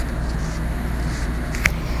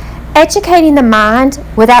Educating the mind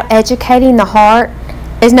without educating the heart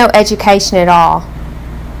is no education at all.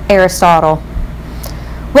 Aristotle.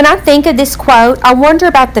 When I think of this quote, I wonder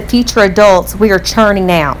about the future adults we are churning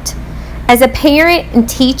out. As a parent and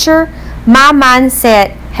teacher, my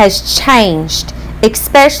mindset has changed,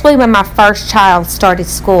 especially when my first child started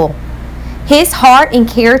school. His heart and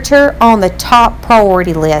character are on the top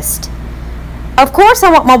priority list. Of course,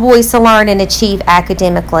 I want my boys to learn and achieve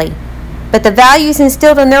academically, but the values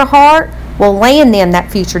instilled in their heart will land them that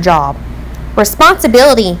future job.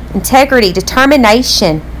 Responsibility, integrity,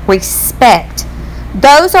 determination, respect.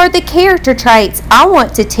 Those are the character traits I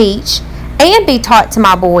want to teach and be taught to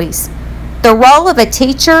my boys. The role of a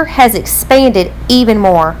teacher has expanded even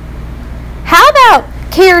more. How about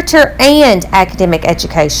character and academic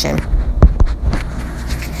education?